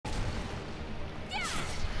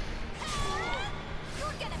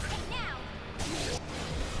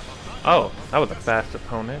Oh, that was a fast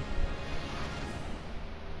opponent.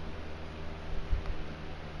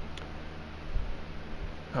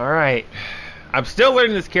 Alright. I'm still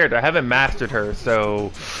learning this character. I haven't mastered her,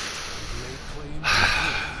 so...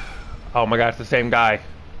 Oh my god, it's the same guy.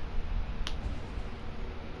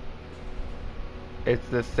 It's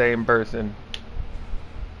the same person.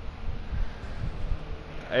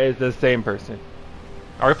 It's the same person.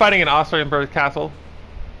 Are we fighting an Austrian castle?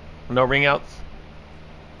 No ring outs?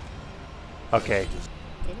 Okay.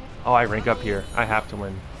 Oh, I rank up here. I have to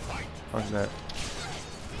win. What's that?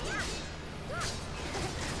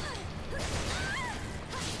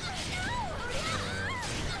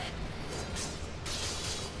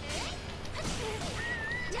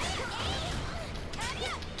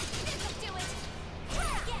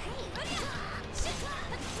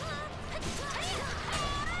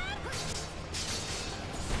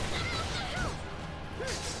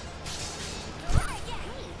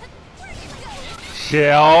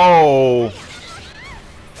 Oh.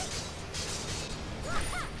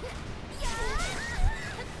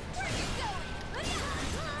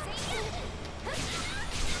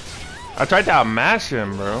 I tried to outmash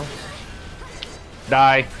him, bro.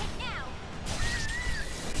 Die.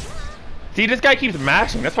 See, this guy keeps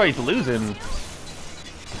mashing. That's why he's losing.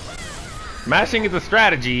 Mashing is a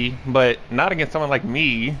strategy, but not against someone like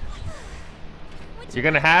me. You're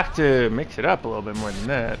gonna have to mix it up a little bit more than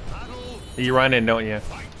that. You run in, don't you?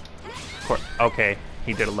 Okay,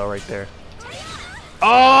 he did a low right there. Oh,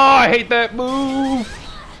 I hate that move.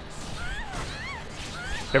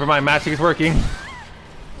 Never mind, matching is working.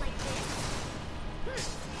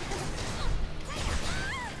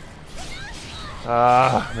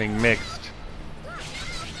 Being mixed.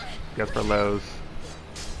 Guess for lows.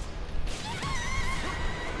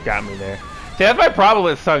 Got me there. See, that's my problem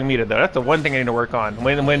with Sung Mita though. That's the one thing I need to work on.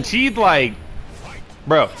 When she's like,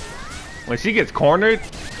 bro, when she gets cornered,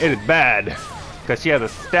 it is bad because she has a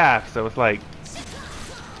staff. So it's like,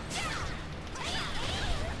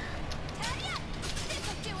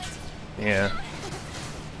 yeah.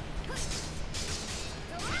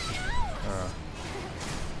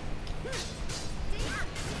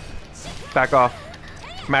 Back off.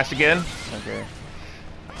 Smash again. Okay.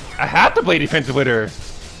 I have to play defensive with her.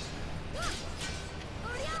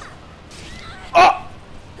 Oh!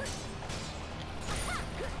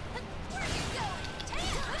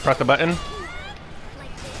 Press the button.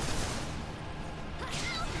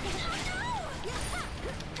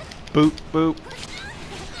 Boop, boop.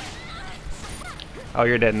 Oh,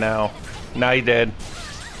 you're dead now. Now you're dead.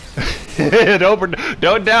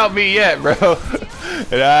 Don't doubt me yet, bro.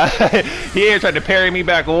 He ain't tried to parry me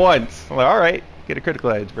back once. I'm like, alright, get a critical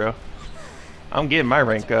edge, bro. I'm getting my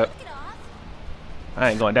rank up. I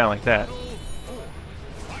ain't going down like that.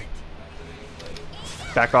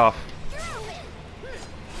 Back off.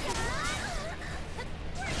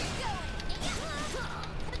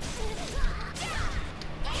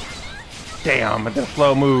 Damn, it's a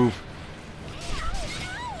slow move.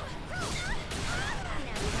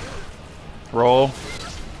 Roll.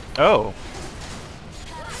 Oh.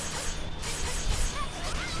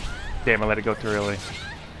 Damn, I let it go too early.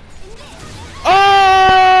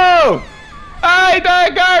 Oh! I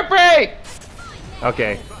died guard break!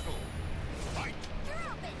 Okay.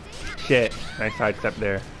 Shit. Nice sidestep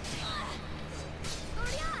there.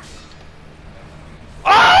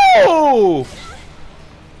 Oh!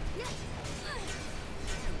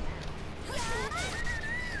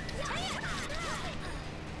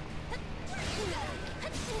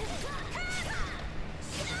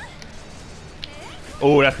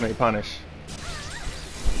 Oh, that's gonna be punish.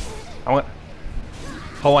 Hold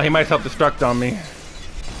on, he might self-destruct on me.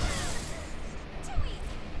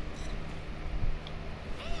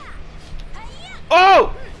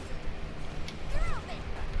 Oh!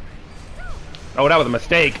 Oh, that was a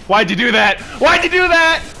mistake. Why'd you do that? Why'd you do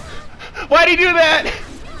that? Why'd he do that?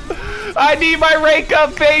 I need my rank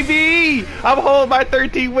up, baby! I'm holding my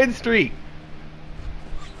 13 win streak.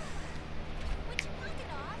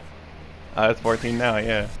 It's 14 now,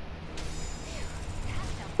 yeah.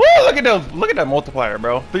 Woo! Look at those! Look at that multiplier,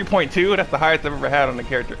 bro. 3.2. That's the highest I've ever had on a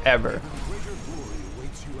character ever.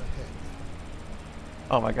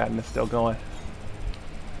 Oh my god, and it's still going.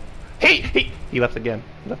 He left again.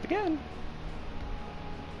 He left again.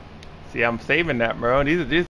 See, I'm saving that, bro. These